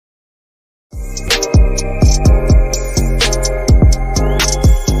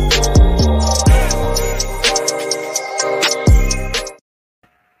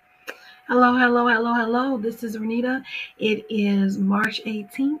Hello, this is Renita. It is March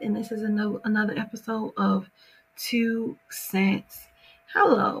 18th, and this is another episode of Two Cents.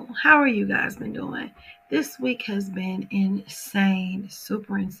 Hello, how are you guys been doing? This week has been insane,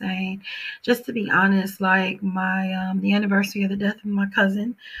 super insane. Just to be honest, like my the anniversary of the death of my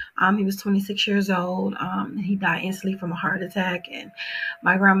cousin, he was 26 years old. He died instantly from a heart attack, and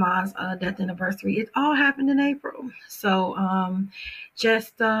my grandma's death anniversary. It all happened in April, so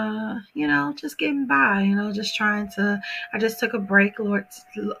just getting by, just trying to. I just took a break, Lord.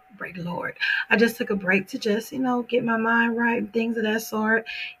 I just took a break to just, get my mind right and things of that sort.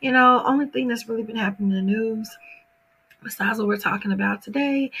 Only thing that's really been happening in the news, besides what we're talking about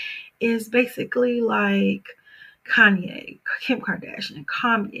today, is basically like Kanye, Kim Kardashian.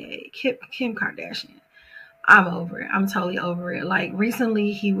 I'm over it. I'm totally over it. Like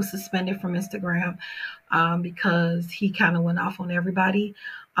recently, he was suspended from Instagram because he kind of went off on everybody.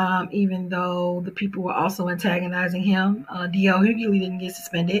 Even though the people were also antagonizing him, DL Hughley didn't get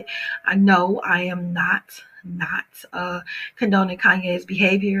suspended. I know I am not condoning Kanye's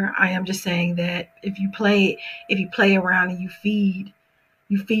behavior. I am just saying that if you play around and you feed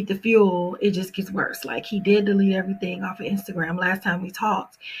the fuel, it just gets worse. Like he did delete everything off of Instagram last time we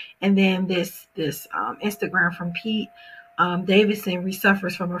talked, and then this Instagram from Pete Davidson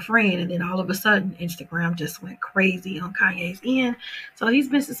resuffers from a friend, and then all of a sudden Instagram just went crazy on Kanye's end. So he's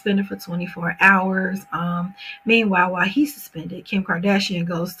been suspended for 24 hours. Meanwhile, while he's suspended, Kim Kardashian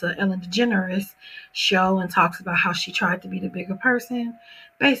goes to Ellen DeGeneres' show and talks about how she tried to be the bigger person.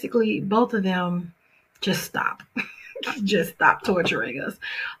 Basically, both of them just stop. Just stop torturing us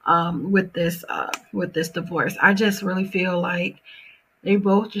with this divorce. I just really feel like they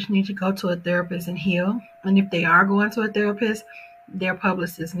both just need to go to a therapist and heal. And if they are going to a therapist, their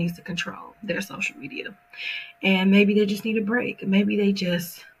publicist needs to control their social media. And maybe they just need a break. Maybe they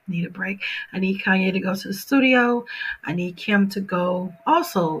just need a break. I need Kanye to go to the studio. I need Kim to go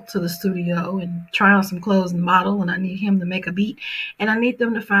also to the studio and try on some clothes and model. And I need him to make a beat. And I need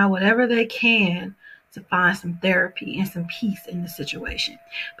them to find whatever they can to find some therapy and some peace in the situation.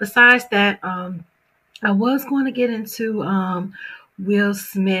 Besides that, I was going to get into Will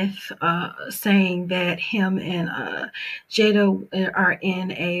Smith saying that him and Jada are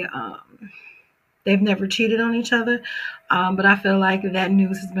in they've never cheated on each other. But I feel like that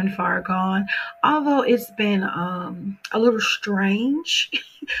news has been far gone. Although it's been a little strange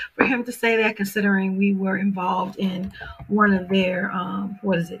for him to say that, considering we were involved in one of their,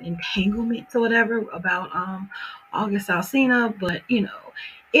 entanglements or whatever about August Alsina. But,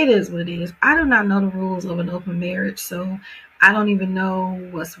 it is what it is. I do not know the rules of an open marriage, so I don't even know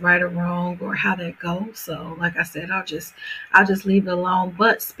what's right or wrong or how that goes. So, like I said, I'll just leave it alone.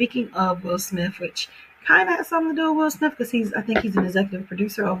 But speaking of Will Smith, which kind of has something to do with Will Smith, because I think he's an executive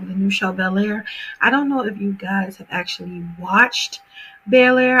producer over the new show Bel Air. I don't know if you guys have actually watched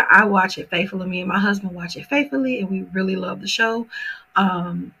Bel Air. I watch it faithfully. Me and my husband watch it faithfully, and we really love the show.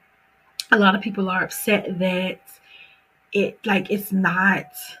 A lot of people are upset that it's not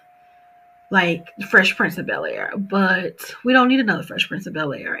like Fresh Prince of Bel Air, but we don't need another Fresh Prince of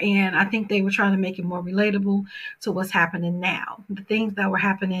Bel Air. And I think they were trying to make it more relatable to what's happening now. The things that were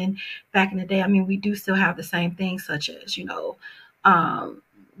happening back in the day, I mean, we do still have the same things, such as,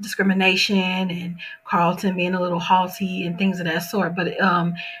 discrimination and Carlton being a little haughty and things of that sort. But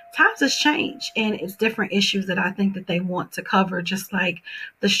times has changed, and it's different issues that I think that they want to cover, just like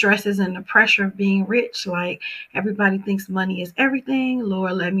the stresses and the pressure of being rich. Like everybody thinks money is everything.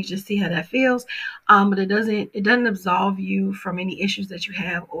 Lord, let me just see how that feels. But it doesn't absolve you from any issues that you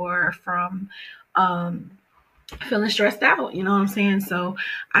have or from feeling stressed out. You know what I'm saying? So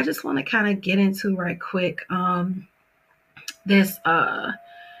I just want to kind of get into right quick this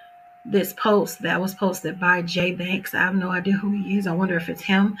this post that was posted by Jay Banks. I have no idea who he is. I wonder if it's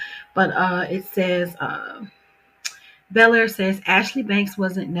him. But it says, Bel Air says Ashley Banks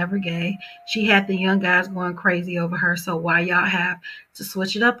wasn't never gay. She had the young guys going crazy over her. So why y'all have to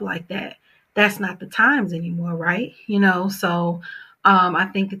switch it up like that? That's not the times anymore, right? So I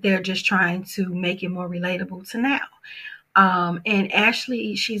think that they're just trying to make it more relatable to now. And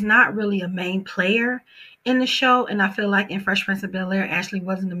Ashley, she's not really a main player in the show. And I feel like in Fresh Prince of Bel Air, Ashley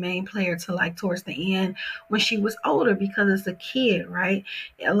wasn't the main player till like towards the end when she was older, because it's a kid, right?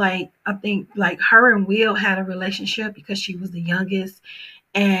 Like I think like her and Will had a relationship because she was the youngest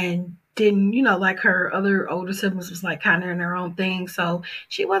and didn't, like her other older siblings was like kind of in their own thing. So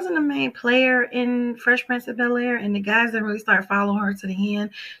she wasn't the main player in Fresh Prince of Bel Air, and the guys didn't really start following her to the end.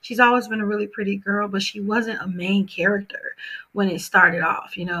 She's always been a really pretty girl, but she wasn't a main character when it started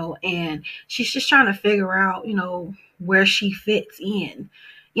off, and she's just trying to figure out, where she fits in,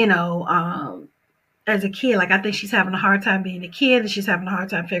 you know, um, as a kid. Like, I think she's having a hard time being a kid, and she's having a hard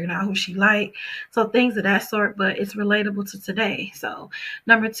time figuring out who she like. So things of that sort, but it's relatable to today. So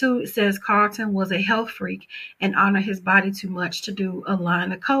number 2, it says Carlton was a health freak and honored his body too much to do a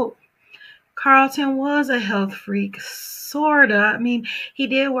line of coke. Carlton was a health freak, sorta. I mean, he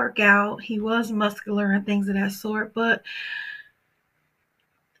did work out, he was muscular and things of that sort, but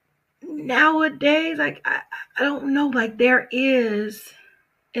nowadays, like, I don't know, like, there is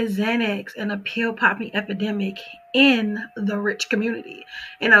a Xanax and a pill popping epidemic in the rich community.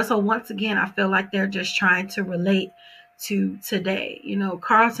 So once again, I feel like they're just trying to relate to today.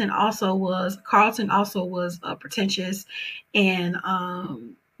 Carlton also was pretentious and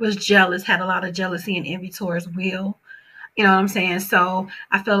was jealous, had a lot of jealousy and envy towards Will. You know what I'm saying? So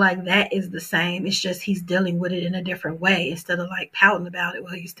I feel like that is the same. It's just he's dealing with it in a different way instead of like pouting about it.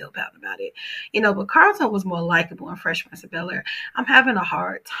 Well, he's still pouting about it. But Carlton was more likable in Fresh Prince of Bel-Air. I'm having a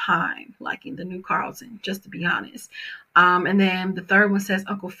hard time liking the new Carlton, just to be honest. And then the third one says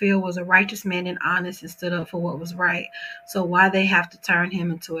Uncle Phil was a righteous man and honest and stood up for what was right. So why they have to turn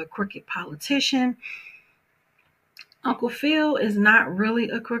him into a crooked politician? Uncle Phil is not really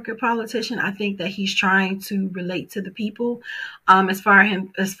a crooked politician. I think that he's trying to relate to the people. As far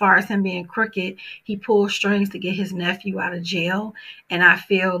as him being crooked, he pulled strings to get his nephew out of jail, and I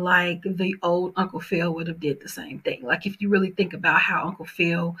feel like the old Uncle Phil would have did the same thing. Like, if you really think about how Uncle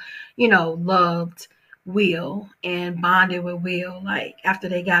Phil, loved Will and bonded with Will, like after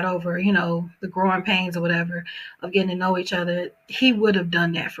they got over, the growing pains or whatever of getting to know each other, he would have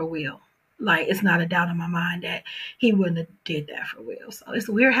done that for Will. Like, it's not a doubt in my mind that he wouldn't have did that for Will. So it's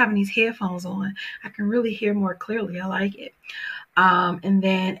weird having these headphones on. I can really hear more clearly. I like it. And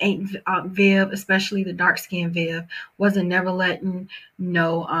then Aunt Viv, especially the dark-skinned Viv, wasn't never letting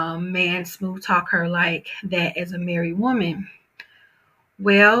no man smooth talk her like that as a married woman.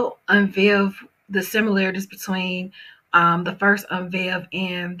 Well, Aunt Viv, the similarities between the first Viv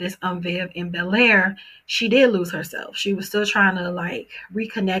and this Viv in Bel-Air, she did lose herself. She was still trying to like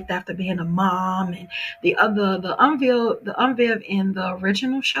reconnect after being a mom, and the Viv in the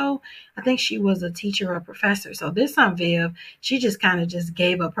original show, I think she was a teacher or a professor. So this Viv, she just kind of just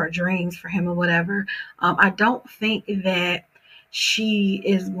gave up her dreams for him or whatever. I don't think that she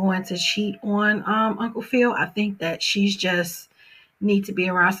is going to cheat on Uncle Phil. I think that she's just need to be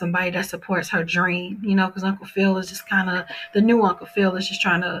around somebody that supports her dream, because Uncle Phil is just the new Uncle Phil is just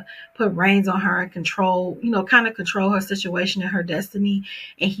trying to put reins on her and control, kind of control her situation and her destiny.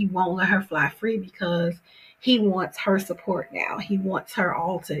 And he won't let her fly free because he wants her support now. He wants her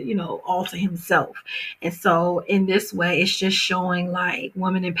all to himself. And so in this way, it's just showing like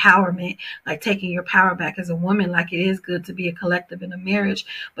woman empowerment, like taking your power back as a woman. Like, it is good to be a collective in a marriage,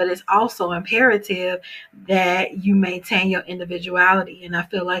 but it's also imperative that you maintain your individuality. And I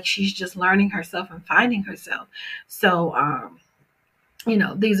feel like she's just learning herself and finding herself. So,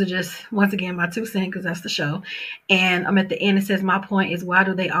 these are just, once again, my 2 cents, because that's the show. And I'm at the end. It says, my point is, why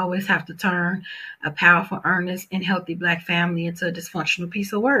do they always have to turn a powerful, earnest, and healthy Black family into a dysfunctional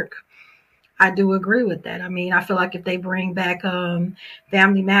piece of work? I do agree with that. I mean, I feel like if they bring back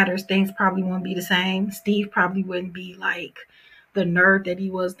Family Matters, things probably won't be the same. Steve probably wouldn't be like the nerd that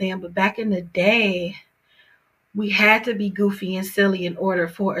he was then. But back in the day, we had to be goofy and silly in order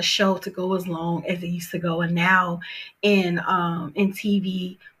for a show to go as long as it used to go. And now in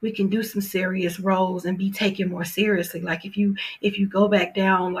TV, we can do some serious roles and be taken more seriously. Like, if you go back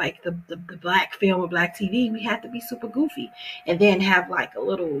down like the Black film or Black TV, we had to be super goofy and then have like a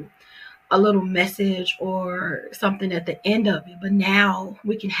little message or something at the end of it. But now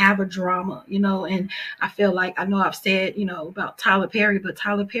we can have a drama, and I feel like, I know I've said, about Tyler Perry, but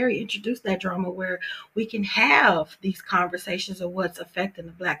Tyler Perry introduced that drama where we can have these conversations of what's affecting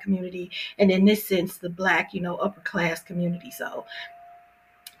the Black community. And in this sense, the Black, upper class community. So,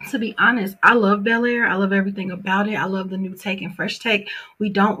 to be honest, I love Bel-Air. I love everything about it. I love the new take and fresh take. We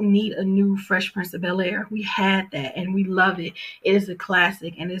don't need a new Fresh Prince of Bel-Air. We had that and we love it. It is a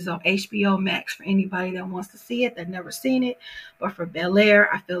classic and it's on HBO Max for anybody that wants to see it, that never seen it. But for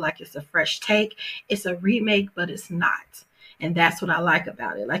Bel-Air, I feel like it's a fresh take. It's a remake, but it's not. And that's what I like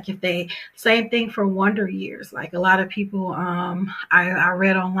about it. Like, same thing for Wonder Years. Like, a lot of people, I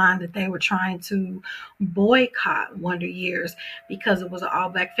read online that they were trying to boycott Wonder Years because it was an all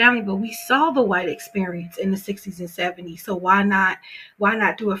Black family, but we saw the white experience in the 60s and 70s. So why not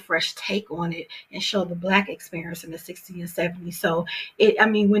do a fresh take on it and show the Black experience in the 60s and 70s? So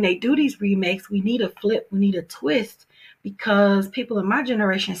when they do these remakes, we need a flip, we need a twist, because people in my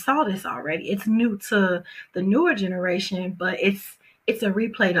generation saw this already. It's new to the newer generation, but it's it's a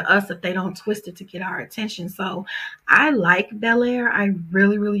replay to us if they don't twist it to get our attention. So I like Bel-Air. I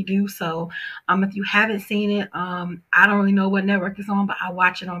really, really do. So if you haven't seen it, I don't really know what network it's on, but I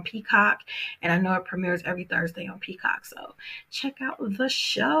watch it on Peacock, and I know it premieres every Thursday on Peacock. So check out the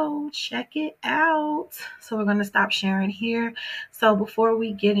show. Check it out. So we're going to stop sharing here. So before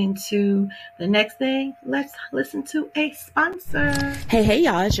we get into the next thing, let's listen to a sponsor. Hey,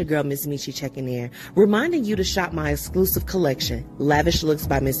 y'all, it's your girl, Miss Michi, checking in, reminding you to shop my exclusive collection, Lavish Looks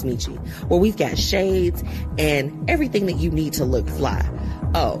by Miss Michi, where we've got shades and everything that you need to look fly.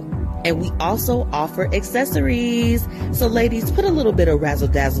 Oh, and we also offer accessories. So ladies, put a little bit of razzle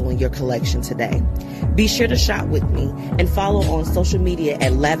dazzle in your collection today. Be sure to shop with me and follow on social media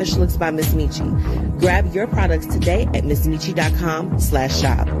at Lavish Looks by Miss Michi. Grab your products today at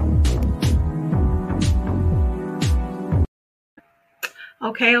MissMichi.com/shop.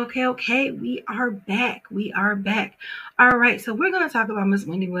 Okay. We are back. All right. So we're going to talk about Miss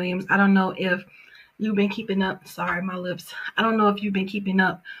Wendy Williams. I don't know if you've been keeping up. Sorry, my lips. I don't know if you've been keeping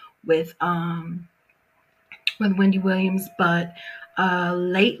up with Wendy Williams, but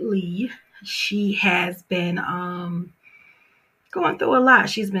lately she has been going through a lot.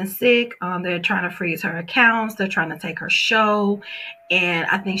 She's been sick. They're trying to freeze her accounts. They're trying to take her show. And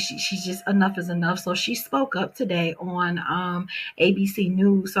I think she's just enough is enough. So she spoke up today on ABC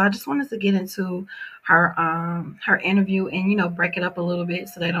News. So I just wanted to get into her interview and, break it up a little bit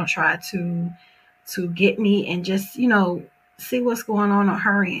so they don't try to get me, and just, see what's going on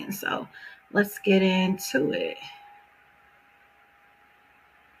her end. So let's get into it.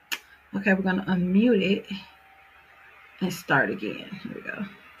 Okay, we're going to unmute it and start again. Here we go.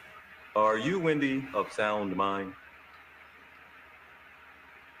 Are you Wendy of sound mind?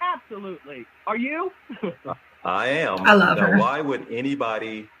 Absolutely. Are you? I am. I love her. Why would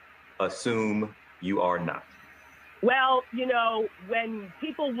anybody assume you are not? Well, when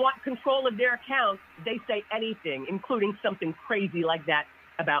people want control of their accounts, they say anything, including something crazy like that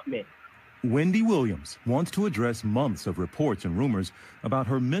about me. Wendy Williams wants to address months of reports and rumors about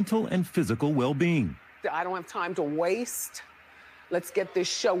her mental and physical well-being. I don't have time to waste. Let's get this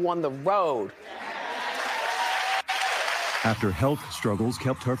show on the road. After health struggles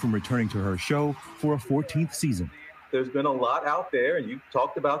kept her from returning to her show for a 14th season. There's been a lot out there, and you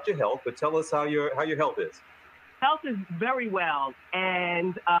talked about your health, but tell us how your health is. Health is very well,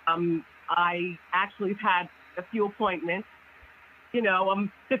 and I actually have had a few appointments.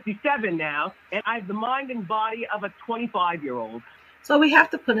 I'm 57 now, and I have the mind and body of a 25-year-old. So we have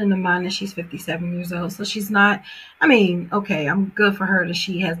to put in the mind that she's 57 years old. So she's not, okay, I'm good for her that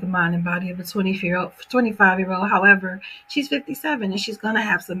she has the mind and body of a 25-year-old. However, she's 57 and she's going to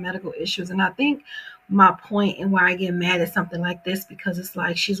have some medical issues. And I think my point and why I get mad at something like this, because it's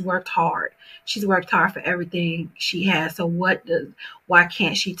like she's worked hard. She's worked hard for everything she has. So why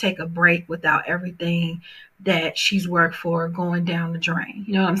can't she take a break without everything that she's worked for going down the drain?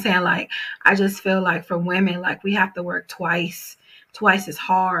 You know what I'm saying? Like, I just feel like for women, like we have to work twice as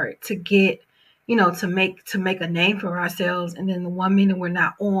hard to get, to make a name for ourselves. And then the 1 minute we're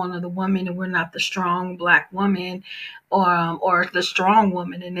not on, or the 1 minute we're not the strong Black woman, or the strong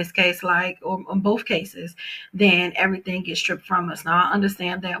woman in this case, or in both cases, then everything gets stripped from us. Now, I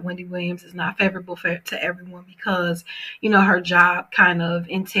understand that Wendy Williams is not favorable to everyone because, her job kind of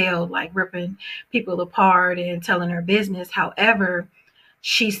entailed like ripping people apart and telling her business. However,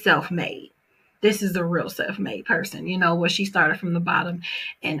 she's self-made. This is a real self-made person, where she started from the bottom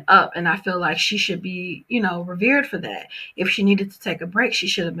and up. And I feel like she should be, revered for that. If she needed to take a break, she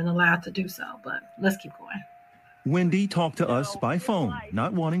should have been allowed to do so. But let's keep going. Wendy talked to us by phone,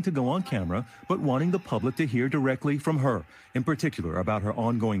 not wanting to go on camera, but wanting the public to hear directly from her, in particular about her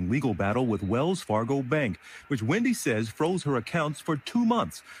ongoing legal battle with Wells Fargo Bank, which Wendy says froze her accounts for 2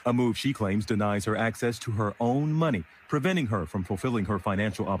 months, a move she claims denies her access to her own money, preventing her from fulfilling her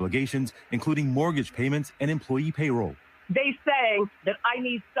financial obligations, including mortgage payments and employee payroll. They say that I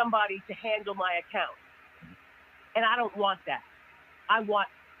need somebody to handle my account. And I don't want that. I want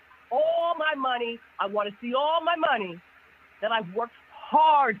all my money. I want to see all my money that I've worked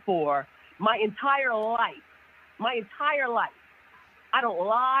hard for my entire life. My entire life. I don't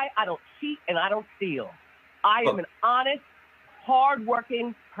lie, I don't cheat, and I don't steal. I am an honest,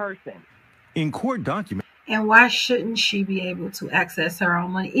 hard-working person. In court documents. And why shouldn't she be able to access her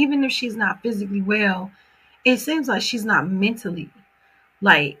own money? Even if she's not physically well, it seems like she's not mentally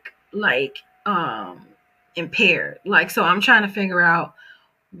impaired. So I'm trying to figure out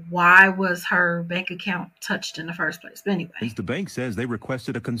why was her bank account touched in the first place? But anyway. The bank says they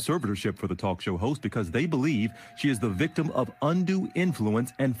requested a conservatorship for the talk show host because they believe she is the victim of undue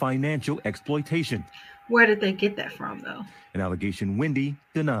influence and financial exploitation. Where did they get that from, though? An allegation Wendy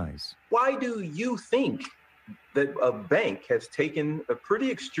denies. Why do you think that a bank has taken a pretty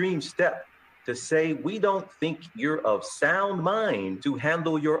extreme step to say, we don't think you're of sound mind to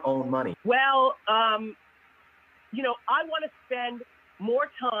handle your own money? Well, you know, I want to spend more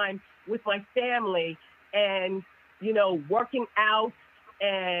time with my family and, you know, working out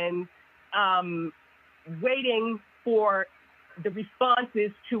and waiting for the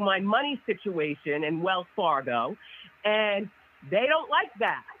responses to my money situation in Wells Fargo. And they don't like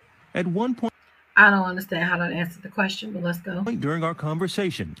that. At one point, I don't understand how that answers the question, but let's go. During our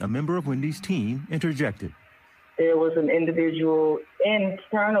conversation, a member of Wendy's team interjected. There was an individual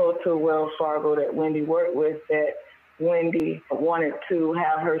internal to Wells Fargo that Wendy worked with that Wendy wanted to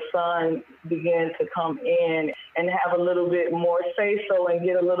have her son begin to come in and have a little bit more say-so and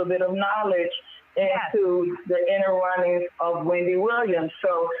get a little bit of knowledge into the inner runnings of Wendy Williams.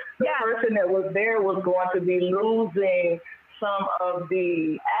 So the person that was there was going to be losing some of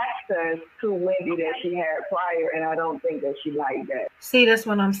the access to Wendy that she had prior, and I don't think that she liked that. See, that's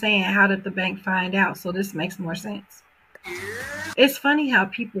what I'm saying. How did the bank find out? So this makes more sense. It's funny how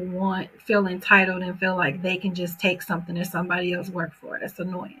people feel entitled and feel like they can just take something that somebody else worked for. That's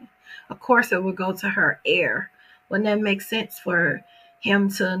annoying. Of course, it would go to her heir. Wouldn't that make sense for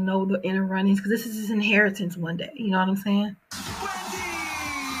him to know the inner runnings? Because this is his inheritance one day. You know what I'm saying?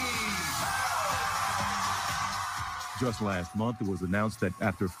 Just last month, it was announced that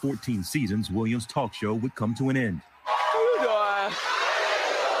after 14 seasons, Williams' talk show would come to an end.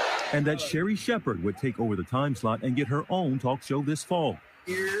 And that Sherri Shepherd would take over the time slot and get her own talk show this fall.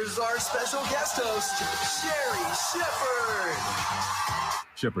 Here's our special guest host, Sherri Shepherd.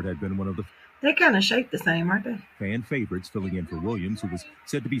 Shepherd had been one of the They kind of shape the same, aren't they? fan favorites, filling in for Williams, who was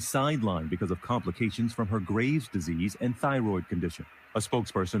said to be sidelined because of complications from her Graves' disease and thyroid condition. A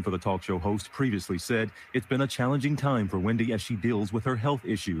spokesperson for the talk show host previously said it's been a challenging time for Wendy as she deals with her health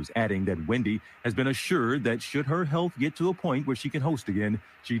issues, adding that Wendy has been assured that should her health get to a point where she can host again,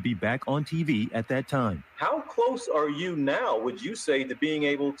 she'd be back on TV at that time. How close are you now, would you say, to being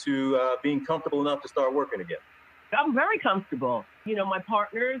able to being comfortable enough to start working again? I'm very comfortable. You know, my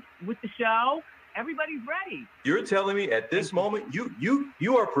partners with the show, everybody's ready. You're telling me at this moment,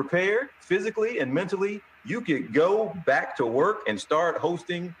 you are prepared physically and mentally. You could go back to work and start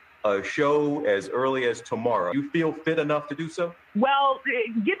hosting a show as early as tomorrow. You feel fit enough to do so? Well,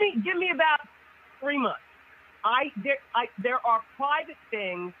 give me about 3 months. There are private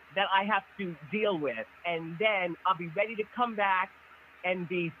things that I have to deal with, and then I'll be ready to come back and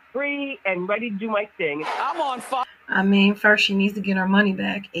be free and ready to do my thing. I'm on fire. I mean, first she needs to get her money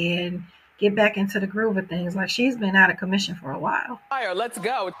back and get back into the groove of things. Like, she's been out of commission for a while. Let's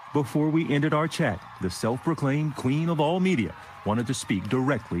go. Before we ended our chat, the self-proclaimed queen of all media wanted to speak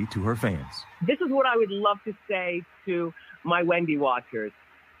directly to her fans. This is what I would love to say to my Wendy watchers.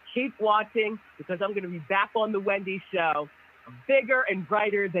 Keep watching, because I'm going to be back on the Wendy show, bigger and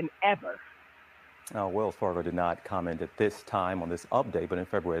brighter than ever. Wells Fargo did not comment at this time on this update, but in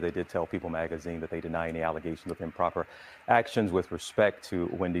February they did tell People magazine that they deny any allegations of improper actions with respect to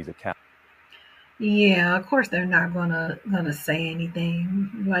Wendy's account. Yeah, of course they're not gonna say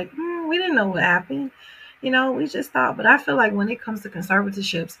anything. Like, we didn't know what happened. You know, we just thought. But I feel like when it comes to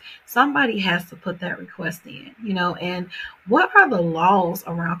conservatorships, somebody has to put that request in, you know. And what are the laws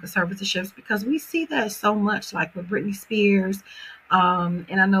around conservatorships? Because we see that so much, like with Britney Spears.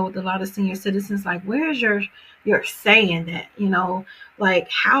 And I know with a lot of senior citizens, like, where's your saying that, you know, like,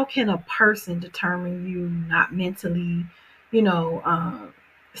 how can a person determine you not mentally, you know,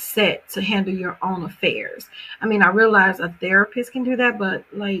 set to handle your own affairs? I mean, I realize a therapist can do that, but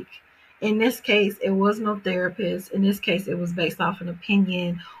like in this case, it was no therapist. In this case, it was based off an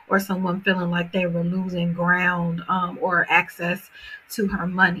opinion or someone feeling like they were losing ground or access to her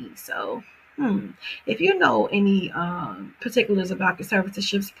money. So if you know any particulars about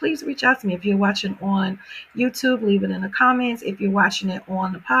conservatorships, please reach out to me. If you're watching on YouTube, leave it in the comments. If you're watching it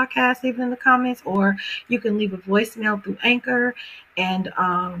on the podcast, leave it in the comments, or you can leave a voicemail through Anchor and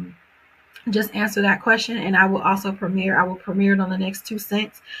just answer that question. And I will premiere it on the next 2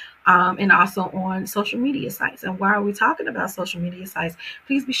 cents. And also on social media sites. And while we're talking about social media sites,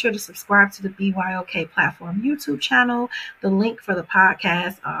 please be sure to subscribe to the BYOK platform YouTube channel. The link for the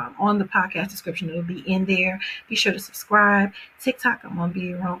podcast on the podcast description, it'll be in there. Be sure to subscribe. TikTok, I'm on Be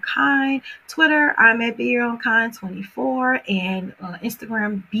Your Own Kind. Twitter, I'm at Be Your Own Kind 24, and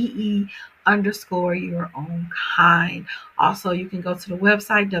Instagram, _yourownkind. Also, you can go to the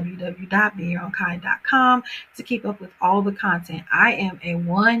website www.beyourownkind.com to keep up with all the content. I am a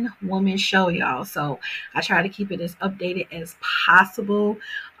one-woman show, y'all, so I try to keep it as updated as possible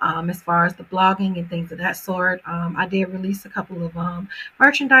as far as the blogging and things of that sort. I did release a couple of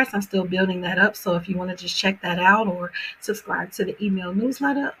merchandise. I'm still building that up, so if you want to just check that out or subscribe to the email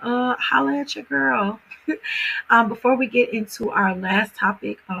newsletter, holla at your girl. Before we get into our last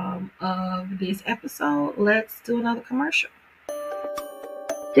topic of this episode, let's do another commercial.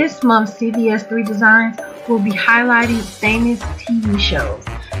 This month, CBS 3 Designs will be highlighting famous TV shows.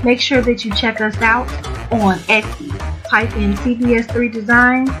 Make sure that you check us out on Etsy. Type in CBS 3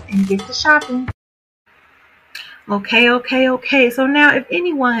 Designs and get to shopping. Okay. So now, if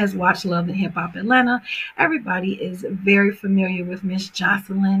anyone has watched Love and Hip Hop Atlanta, everybody is very familiar with Miss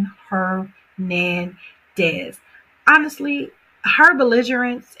Jocelyn Hernandez. Honestly, her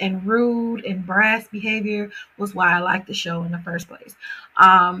belligerence and rude and brass behavior was why I liked the show in the first place.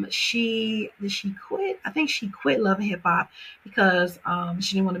 Did she quit? I think she quit Love and Hip Hop because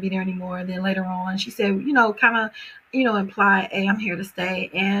she didn't want to be there anymore. And then later on, she said, imply, hey, I'm here to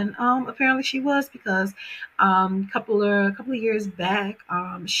stay. And apparently she was, because a couple of years back,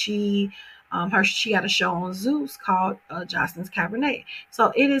 she had a show on Zeus called Jocelyn's Cabernet.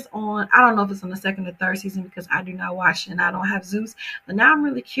 So it is on, I don't know if it's on the second or third season because I do not watch it and I don't have Zeus. But now I'm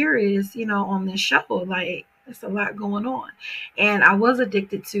really curious, on this show. Like, there's a lot going on. And I was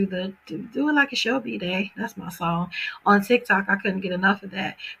addicted to Do It Like a Show B-Day. That's my song. On TikTok, I couldn't get enough of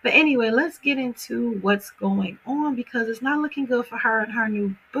that. But anyway, let's get into what's going on, because it's not looking good for her and her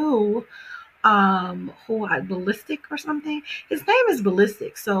new boo. Ballistic or something. His name is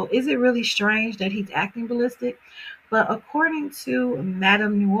Ballistic, so is it really strange that he's acting ballistic? But according to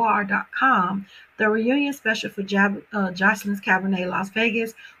MadameNoir.com, the reunion special for Jocelyn's Cabernet Las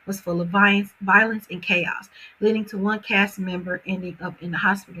Vegas was full of violence and chaos, leading to one cast member ending up in the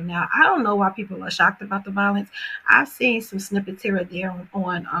hospital. Now, I don't know why people are shocked about the violence. I've seen some snippets here and there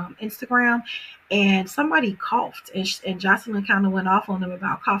on Instagram, and somebody coughed, and Jocelyn kind of went off on them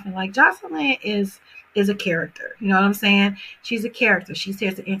about coughing. Like, Jocelyn is a character. You know what I'm saying? She's a character. She's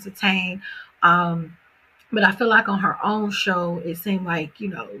here to entertain. But I feel like on her own show, it seemed like,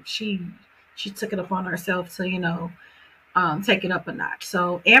 she took it upon herself to, take it up a notch.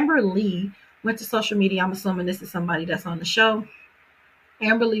 So Amber Lee went to social media. I'm assuming this is somebody that's on the show.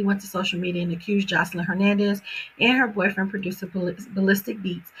 Amber Lee went to social media and accused Jocelyn Hernandez and her boyfriend, producer Ballistic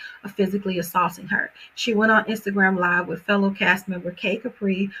Beats, of physically assaulting her. She went on Instagram Live with fellow cast member Kay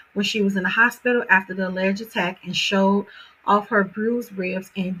Capri when she was in the hospital after the alleged attack and showed off her bruised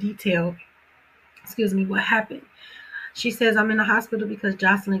ribs and detailed what happened. She says, I'm in the hospital because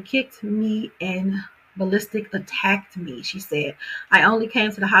Jocelyn kicked me and Ballistic attacked me. She said, I only came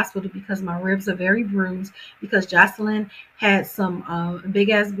to the hospital because my ribs are very bruised because Jocelyn had some big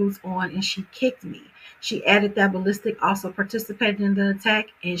ass boots on and she kicked me. She added that Ballistic also participated in the attack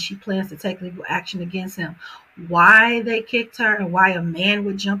and she plans to take legal action against him. Why they kicked her and why a man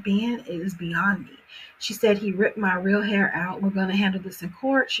would jump in is beyond me. She said, he ripped my real hair out. We're going to handle this in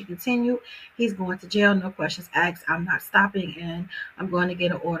court. She continued, he's going to jail. No questions asked. I'm not stopping, and I'm going to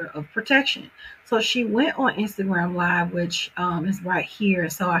get an order of protection. So she went on Instagram Live, which is right here.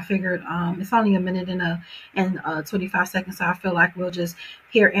 So I figured it's only a minute and 25 seconds. So I feel like we'll just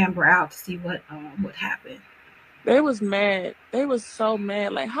hear Amber out to see what happened. They was mad. They was so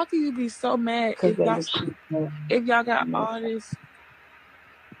mad. Like, how can you be so mad if y'all got all this?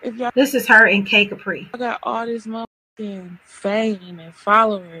 This is her and Kay Capri. I got all this motherfucking fame and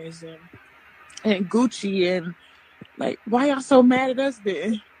followers and Gucci and like, why y'all so mad at us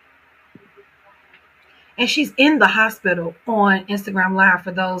then? And she's in the hospital on Instagram Live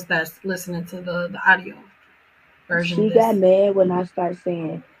for those that's listening to the audio version. She got mad when I start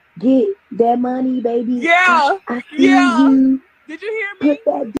saying, "Get that money, baby." Yeah, I see you. Did you hear me?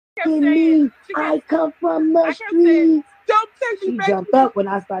 Put that in me. I come from the streets. Don't take me back. She jumped up when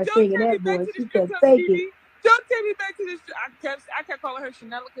I started singing that voice. She said, "Fake it." Don't take me back to this. I kept calling her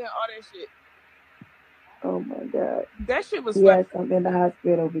Chanel and all that shit. Oh my God. That shit was yes, I'm in the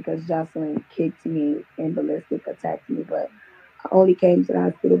hospital because Jocelyn kicked me and Ballistic attacked me, but I only came to the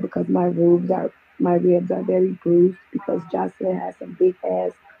hospital because my ribs are very bruised because Jocelyn has some big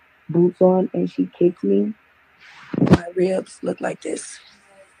ass boots on and she kicked me. My ribs look like this.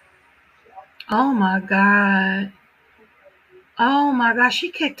 Oh my God. Oh my gosh,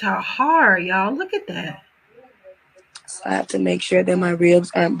 she kicked her hard, y'all. Look at that. So I have to make sure that my ribs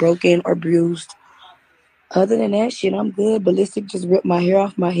aren't broken or bruised. Other than that shit, I'm good. Ballistic just ripped my hair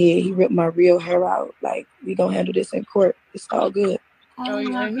off my head. He ripped my real hair out. Like, we gonna handle this in court. It's all good. Oh yeah,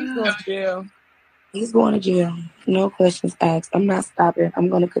 my he's God. going to jail. He's going to jail. No questions asked. I'm not stopping. I'm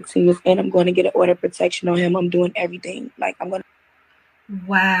going to continue, and I'm going to get an order of protection on him. I'm doing everything. Like, I'm going to.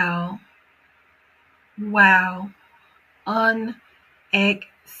 Wow. Wow.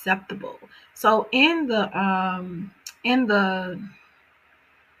 Unacceptable. So in the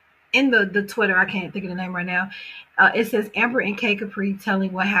Twitter, I can't think of the name right now. It says Amber and K Capri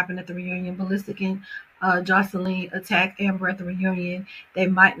telling what happened at the reunion. Ballistic and Jocelyn attacked Amber at the reunion. They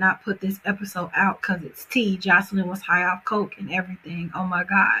might not put this episode out because it's tea. Jocelyn was high off coke and everything. Oh my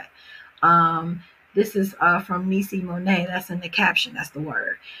God. This is from Nisi Monet. That's in the caption. That's the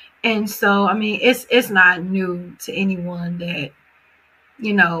word. And so, I mean, it's not new to anyone that,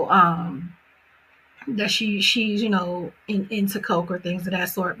 you know, that she's, you know, into coke or things of that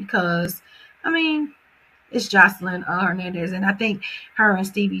sort, because, I mean, it's Jocelyn Hernandez, and I think her and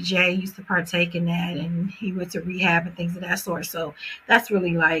Stevie J used to partake in that, and he went to rehab and things of that sort. So that's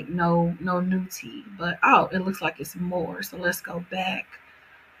really like no new tea. But oh, it looks like it's more. So let's go back.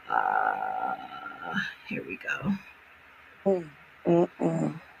 Here we go.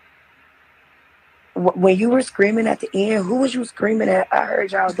 When you were screaming at the end, who was you screaming at? I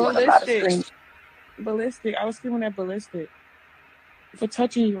heard y'all doing a lot of screaming. Ballistic. I was screaming at Ballistic for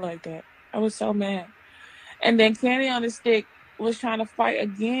touching you like that. I was so mad. And then Candy on the Stick was trying to fight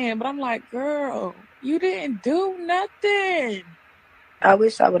again, but I'm like, girl, you didn't do nothing. I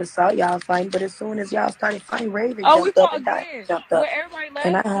wish I would have saw y'all fighting, but as soon as y'all started fighting, Raven we jumped up fought and again. jumped up. When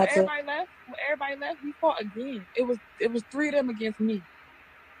everybody left, we fought again. It was 3 of them against me.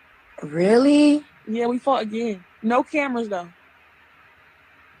 Really? Yeah, we fought again. No cameras though.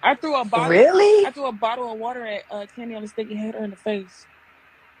 I threw a bottle. Really? I threw a bottle of water at Candy on the Stick and hit her in the face.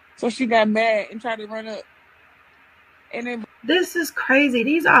 So she got mad and tried to run up. And then this is crazy.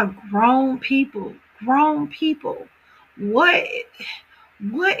 These are grown people. Grown people. What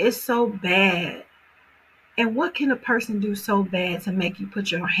is so bad? And what can a person do so bad to make you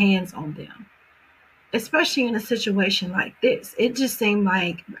put your hands on them? Especially in a situation like this. It just seemed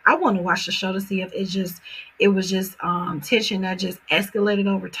like, I want to watch the show to see if it was just tension that just escalated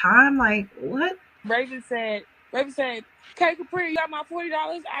over time. Like, what? Raven said, K Capri, you got my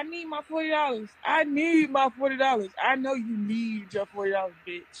 $40? I need my $40. I need my $40. I know you need your $40,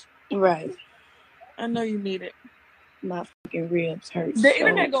 bitch. Right. I know you need it. My fucking ribs hurt. The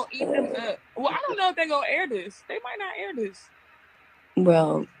internet gonna eat them up. Well, I don't know if they're gonna air this. They might not air this.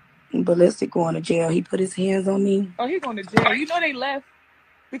 Well, Ballistic going to jail. He put his hands on me. Oh, he going to jail. You know they left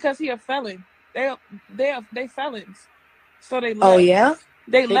because he a felon. They felons. So they left. Oh yeah?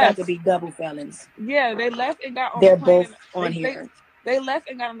 They left. Got to be double felons. Yeah, they left and got on They're the plane. both on here. They left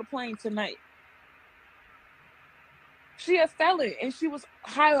and got on the plane tonight. She a felon and she was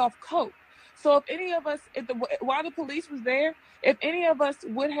high off coke. So if any of us, while the police was there, if any of us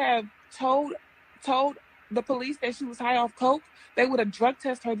would have told the police that she was high off coke, they would have drug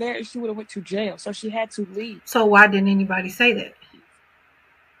tested her there and she would have went to jail. So she had to leave. So why didn't anybody say that?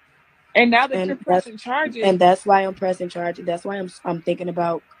 And now that you're pressing charges. And that's why I'm pressing charges. That's why I'm thinking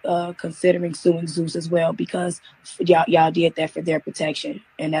about considering suing Zeus as well, because y'all did that for their protection.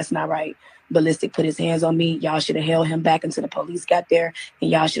 And that's not right. Ballistic put his hands on me. Y'all should have held him back until the police got there, and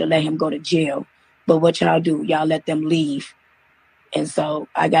y'all should have let him go to jail. But what y'all do? Y'all let them leave. And so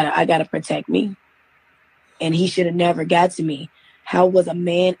I gotta protect me. And he should have never got to me. How was a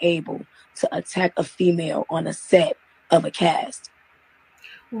man able to attack a female on a set of a cast?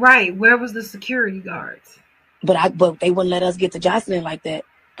 Right. Where was the security guards? But they wouldn't let us get to Jocelyn like that.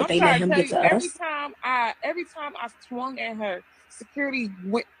 But they let him get to us. Every time I swung at her, security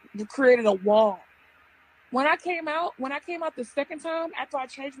created a wall. When I came out the second time after I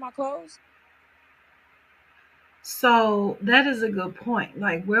changed my clothes. So that is a good point.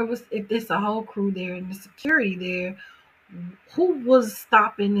 Like, if there's a whole crew there and the security there, who was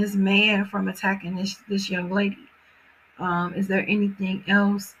stopping this man from attacking this young lady? Is there anything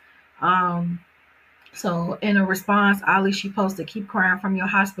else? So in a response, Ali, she posted, "Keep crying from your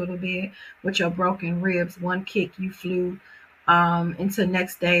hospital bed with your broken ribs. One kick, you flew into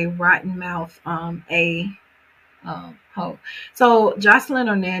next day, rotten mouth, ho." So Jocelyn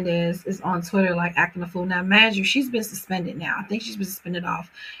Hernandez is on Twitter like acting a fool. Now, mind you, she's been suspended now. I think she's been suspended off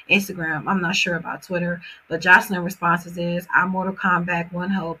Instagram. I'm not sure about Twitter, but Jocelyn responses is, "I Mortal Kombat one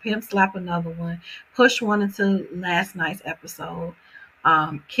hoe, pimp slap another one, push one into last night's episode,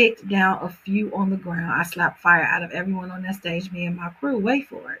 kicked down a few on the ground. I slapped fire out of everyone on that stage, me and my crew. Wait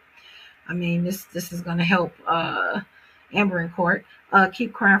for it." I mean, this is going to help Amber in court.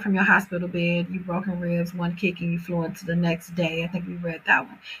 "Keep crying from your hospital bed. You broken ribs, one kick and you flew into the next day." I think we read that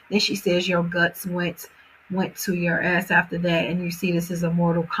one. Then she says, "Your guts went went to your ass after that. And you see this is a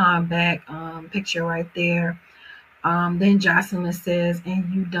Mortal Kombat picture right there. Then Jocelyn says,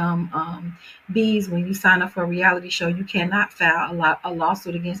 and you dumb bees, when you sign up for a reality show, you cannot file a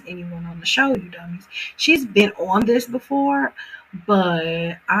lawsuit against anyone on the show, you dummies. She's been on this before,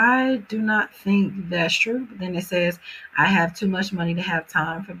 but I do not think that's true. But then it says, I have too much money to have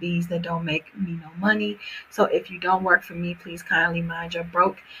time for bees that don't make me no money. So if you don't work for me, please kindly mind your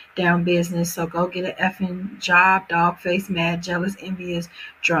broke down business. So go get an effing job, dog face, mad, jealous, envious,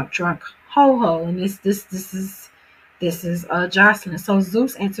 drunk, ho ho. And this is Jocelyn. So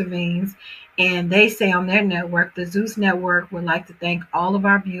Zeus intervenes, and they say on their network, the Zeus Network would like to thank all of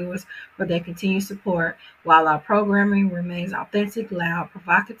our viewers for their continued support. While our programming remains authentic, loud,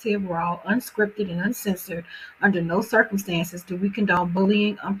 provocative, raw, unscripted, and uncensored, under no circumstances do we condone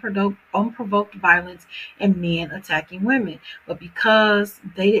bullying, unprovoked violence, and men attacking women. But because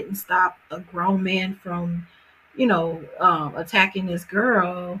they didn't stop a grown man from, attacking this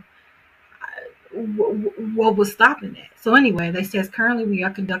girl, what was stopping that? So anyway, they says currently we are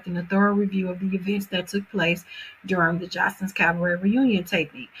conducting a thorough review of the events that took place during the Jocelyn's Cabaret reunion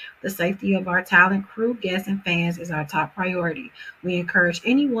taping. The safety of our talent, crew, guests, and fans is our top priority. We encourage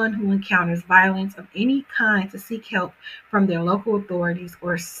anyone who encounters violence of any kind to seek help from their local authorities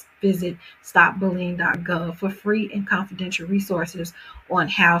or visit stopbullying.gov for free and confidential resources on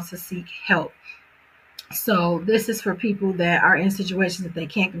how to seek help. So this is for people that are in situations that they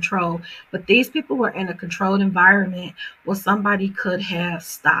can't control. But these people were in a controlled environment where somebody could have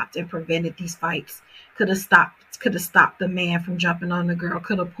stopped and prevented these fights. Could have stopped the man from jumping on the girl.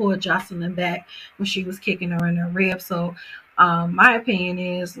 Could have pulled Jocelyn back when she was kicking her in her ribs. So my opinion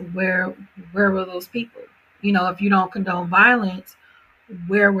is, where were those people? If you don't condone violence,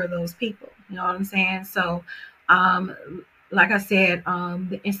 where were those people? You know what I'm saying? So like I said,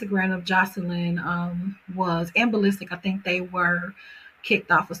 the Instagram of Jocelyn was, and Ballistic, I think they were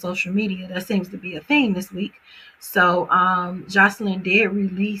kicked off of social media. That seems to be a thing this week. So Jocelyn did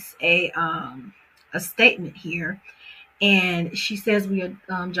release a statement here. And she says, we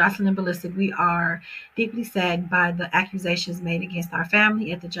are, Jocelyn and Ballistic, we are deeply saddened by the accusations made against our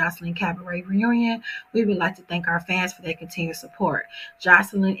family at the Jocelyn Cabaret reunion. We would like to thank our fans for their continued support.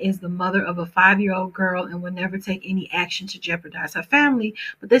 Jocelyn is the mother of a 5-year-old girl and will never take any action to jeopardize her family.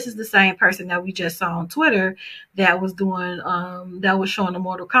 But this is the same person that we just saw on Twitter that was doing, that was showing the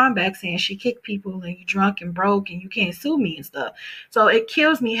Mortal Kombat, saying she kicked people and you drunk and broke and you can't sue me and stuff. So it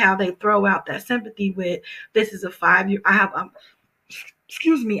kills me how they throw out that sympathy with, this is a 5-year. I have a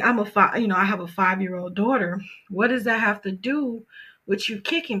 5-year-old daughter. What does that have to do with you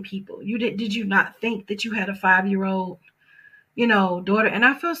kicking people? Did you not think that you had a 5-year-old, daughter? And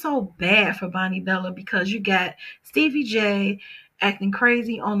I feel so bad for Bonnie Bella, because you got Stevie J acting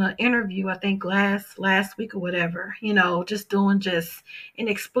crazy on an interview, I think last week or whatever, just doing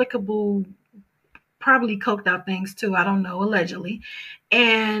inexplicable, probably coked out things too, I don't know, allegedly.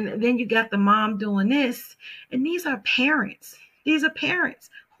 And then you got the mom doing this, and these are parents.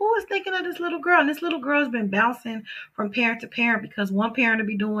 Who is thinking of this little girl? And this little girl's been bouncing from parent to parent, because one parent will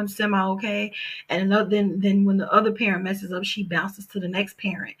be doing semi-okay, and then when the other parent messes up, she bounces to the next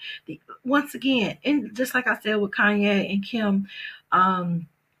parent. Once again, and just like I said with Kanye and Kim,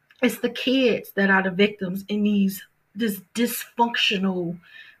 it's the kids that are the victims in this dysfunctional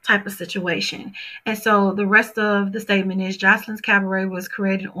type of situation. And so the rest of the statement is, Jocelyn's Cabaret was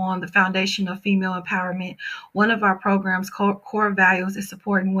created on the foundation of female empowerment. One of our program's core values is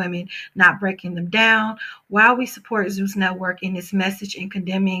supporting women, not breaking them down. While we support Zeus Network in its message in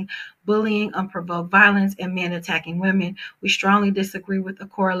condemning bullying, unprovoked violence, and men attacking women, we strongly disagree with the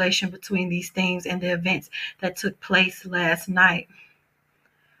correlation between these themes and the events that took place last night.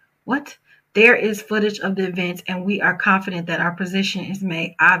 What? There is footage of the events, and we are confident that our position is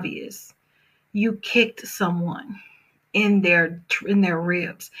made obvious. You kicked someone in their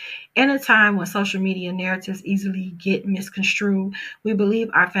ribs. In a time when social media narratives easily get misconstrued, we believe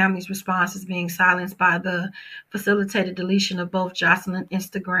our family's response is being silenced by the facilitated deletion of both Jocelyn's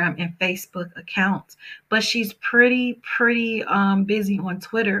Instagram and Facebook accounts. But she's pretty busy on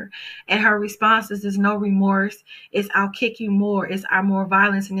Twitter, and her responses is no remorse. It's I'll kick you more. It's our more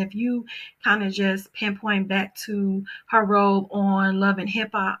violence. And if you kind of just pinpoint back to her role on Love and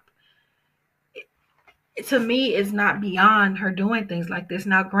Hip Hop, to me, it's not beyond her doing things like this.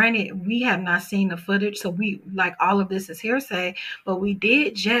 Now, granted, we have not seen the footage, so all of this is hearsay, but we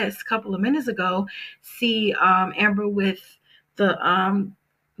did just a couple of minutes ago see Amber with the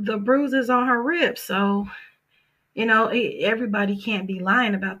bruises on her ribs. So Everybody can't be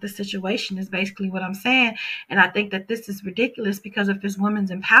lying about the situation is basically what I'm saying. And I think that this is ridiculous because if it's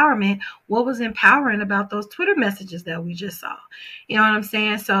women's empowerment, what was empowering about those Twitter messages that we just saw? You know what I'm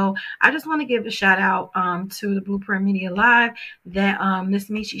saying? So I just want to give a shout out to the Blueprint Media Live that Miss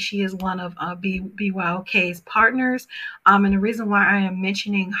Michi, she is one of BYOK's partners. And the reason why I am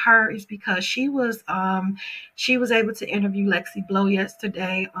mentioning her is because she was able to interview Lexi Blow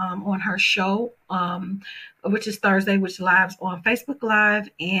yesterday on her show, which is Thursday, which lives on Facebook Live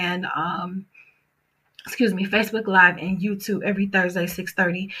and Facebook Live and YouTube every Thursday,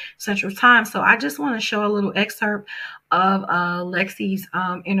 6:30 Central Time. So I just want to show a little excerpt of Lexi's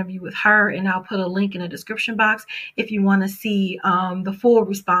interview with her, and I'll put a link in the description box if you want to see the full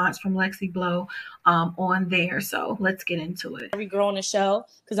response from Lexi Blow on there. So let's get into it. Every girl on the show,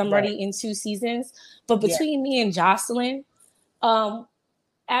 because I'm already in 2 seasons. But between me and Jocelyn,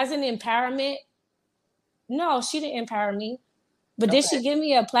 as an empowerment, no, she didn't empower me. But did she give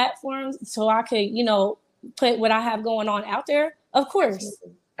me a platform so I could, put what I have going on out there? Of course.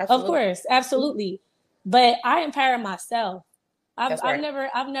 Absolutely. Of course. Absolutely. But I empower myself. I've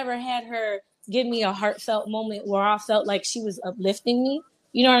never had her give me a heartfelt moment where I felt like she was uplifting me.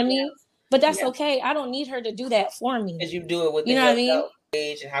 You know what I mean? Yeah. But that's okay. I don't need her to do that for me. Because you do it with what I mean?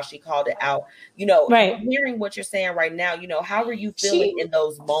 Age and how she called it out. Right. Hearing what you're saying right now, how are you feeling in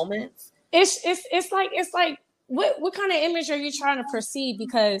those moments? It's like what kind of image are you trying to perceive?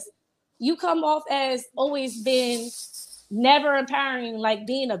 Because you come off as always been never empowering, like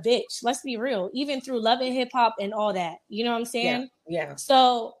being a bitch. Let's be real. Even through Love and Hip Hop and all that. You know what I'm saying? Yeah.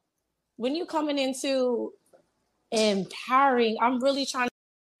 So when you coming into empowering, I'm really trying to.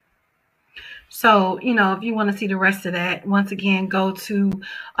 So, if you want to see the rest of that, once again, go to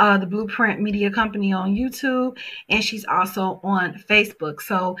the Blueprint Media Company on YouTube, and she's also on Facebook.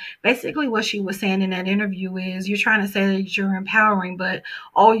 So basically what she was saying in that interview is you're trying to say that you're empowering, but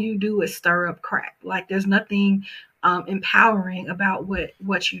all you do is stir up crap. Like there's nothing empowering about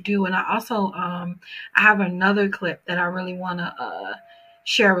what you do. And I also I have another clip that I really want to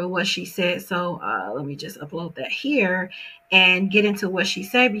share with what she said. So let me just upload that here and get into what she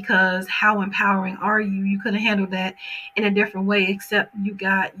said, because how empowering are you? You could have handled that in a different way, except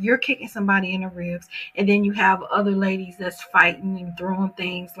you're kicking somebody in the ribs, and then you have other ladies that's fighting and throwing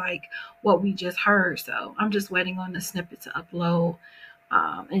things like what we just heard. So I'm just waiting on the snippet to upload.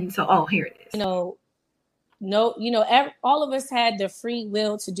 And so, here it is. All of us had the free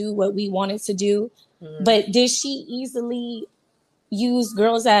will to do what we wanted to do, but did she easily use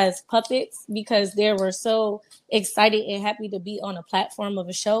girls as puppets because they were so excited and happy to be on a platform of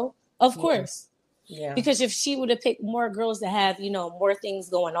a show? Of course. Yeah. Because if she would have picked more girls that have, more things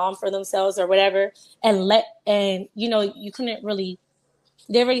going on for themselves or whatever, you couldn't really,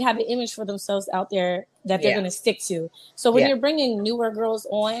 they already have an image for themselves out there that they're going to stick to. So when you're bringing newer girls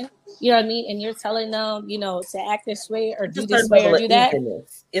on, you know what I mean? And you're telling them, to act this way or do this way or do that.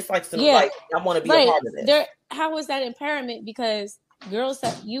 It's like, I want to be a part of this. How is that empowerment? Because girls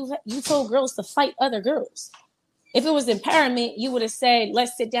that you told girls to fight other girls. If it was empowerment, you would have said,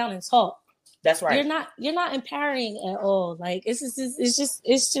 let's sit down and talk. That's right. You're not empowering at all. Like it's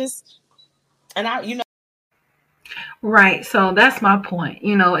just and Right. So that's my point.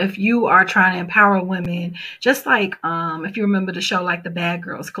 If you are trying to empower women, just like if you remember the show like the Bad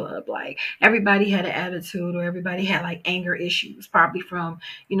Girls Club, like everybody had an attitude or everybody had like anger issues, probably from,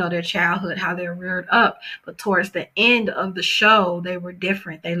 their childhood, how they're reared up. But towards the end of the show, they were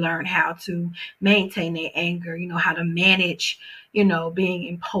different. They learned how to maintain their anger, how to manage, being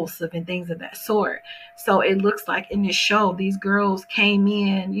impulsive and things of that sort. So it looks like in this show, these girls came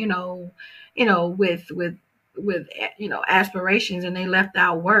in, with aspirations, and they left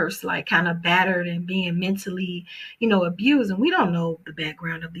out worse, like kind of battered and being mentally abused. And we don't know the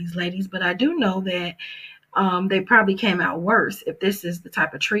background of these ladies, but I do know that they probably came out worse if this is the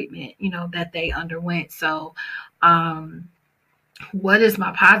type of treatment that they underwent. So what is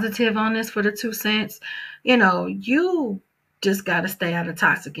my positive on this for the 2 cents? You just got to stay out of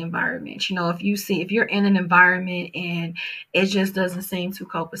toxic environments. If you're in an environment and it just doesn't seem too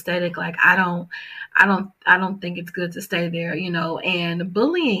copacetic, like I don't think it's good to stay there, and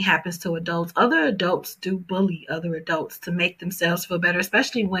bullying happens to adults. Other adults do bully other adults to make themselves feel better,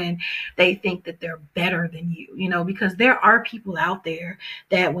 especially when they think that they're better than you, because there are people out there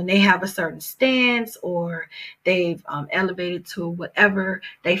that when they have a certain stance or they've elevated to whatever,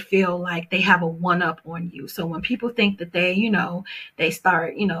 they feel like they have a one-up on you. So when people think that they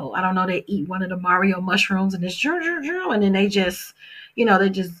start, they eat one of the Mario mushrooms and it's and then they just, They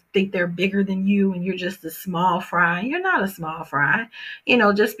just think they're bigger than you and you're just a small fry. You're not a small fry.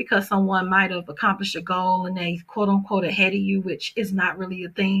 Just because someone might have accomplished a goal and they quote unquote ahead of you, which is not really a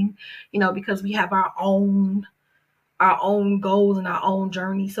thing, because we have our own goals and our own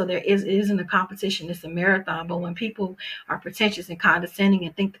journey. So it isn't a competition, it's a marathon. But when people are pretentious and condescending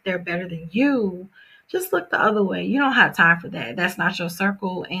and think that they're better than you, just look the other way. You don't have time for that. That's not your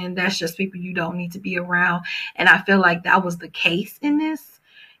circle, and that's just people you don't need to be around. And I feel like that was the case in this.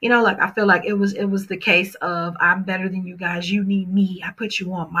 I feel like it was the case of, I'm better than you guys. You need me. I put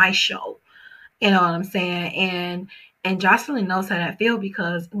you on my show. You know what I'm saying? And Jocelyn knows how that feels,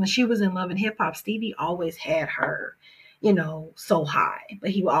 because when she was in Love and Hip Hop, Stevie always had her, so high,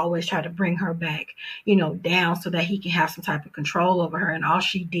 but he would always try to bring her back, down so that he can have some type of control over her. And all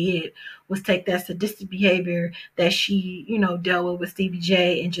she did was take that sadistic behavior that she, dealt with Stevie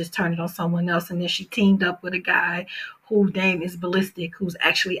J and just turn it on someone else. And then she teamed up with a guy whose name is Ballistic, who's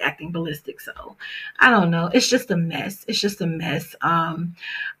actually acting ballistic. So I don't know. It's just a mess.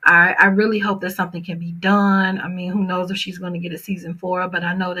 I really hope that something can be done. I mean, who knows if she's going to get a season 4, but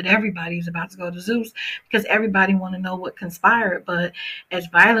I know that everybody's about to go to Zeus because everybody want to know what conspired. But as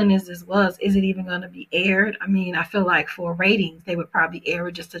violent as this was, is it even going to be aired? I mean, I feel like for ratings, they would probably air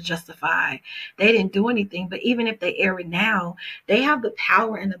it just to justify they didn't do anything. But even if they air it now, they have the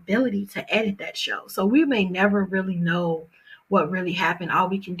power and ability to edit that show. So we may never really know what really happened. All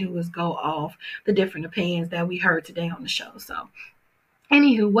we can do is go off the different opinions that we heard today on the show. So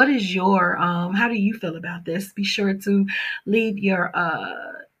anywho, what is your how do you feel about this? Be sure to leave your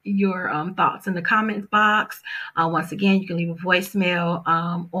thoughts in the comments box. Once again, you can leave a voicemail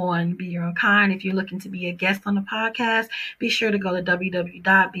on Be Your Own Kind. If you're looking to be a guest on the podcast, be sure to go to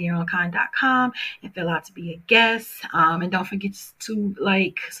www.beyourownkind.com and fill out to be a guest. And don't forget to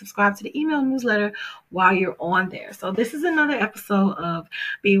subscribe to the email newsletter while you're on there. So this is another episode of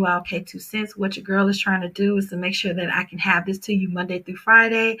BYOK 2 Cents. What your girl is trying to do is to make sure that I can have this to you Monday through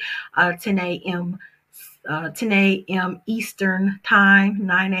Friday, 10 a.m. Eastern time,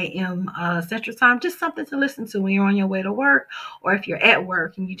 9 a.m. Central time. Just something to listen to when you're on your way to work, or if you're at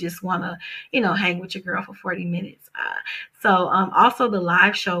work and you just want to, hang with your girl for 40 minutes. Also the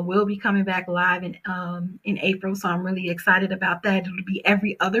live show will be coming back live in April. So I'm really excited about that. It'll be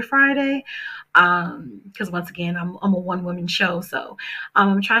every other Friday. Because once again, I'm a one-woman show. So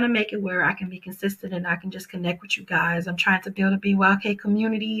I'm trying to make it where I can be consistent and I can just connect with you guys. I'm trying to build a BYK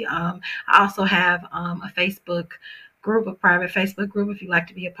community. I also have a Facebook group, a private Facebook group. If you'd like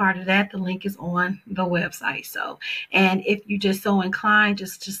to be a part of that, the link is on the website. So, and if you just so inclined,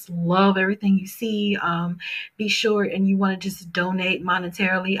 just love everything you see, be sure, and you want to just donate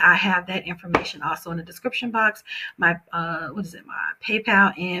monetarily, I have that information also in the description box. My my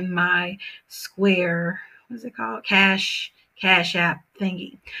PayPal and my Square, Cash App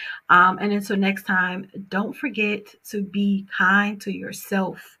thingy. And until next time, don't forget to be kind to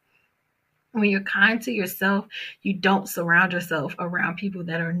yourself. When you're kind to yourself, you don't surround yourself around people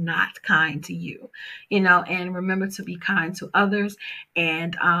that are not kind to you, and remember to be kind to others.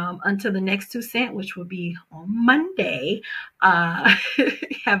 And until the next 2 Cent, which will be on Monday,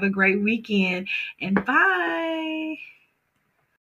 have a great weekend and bye.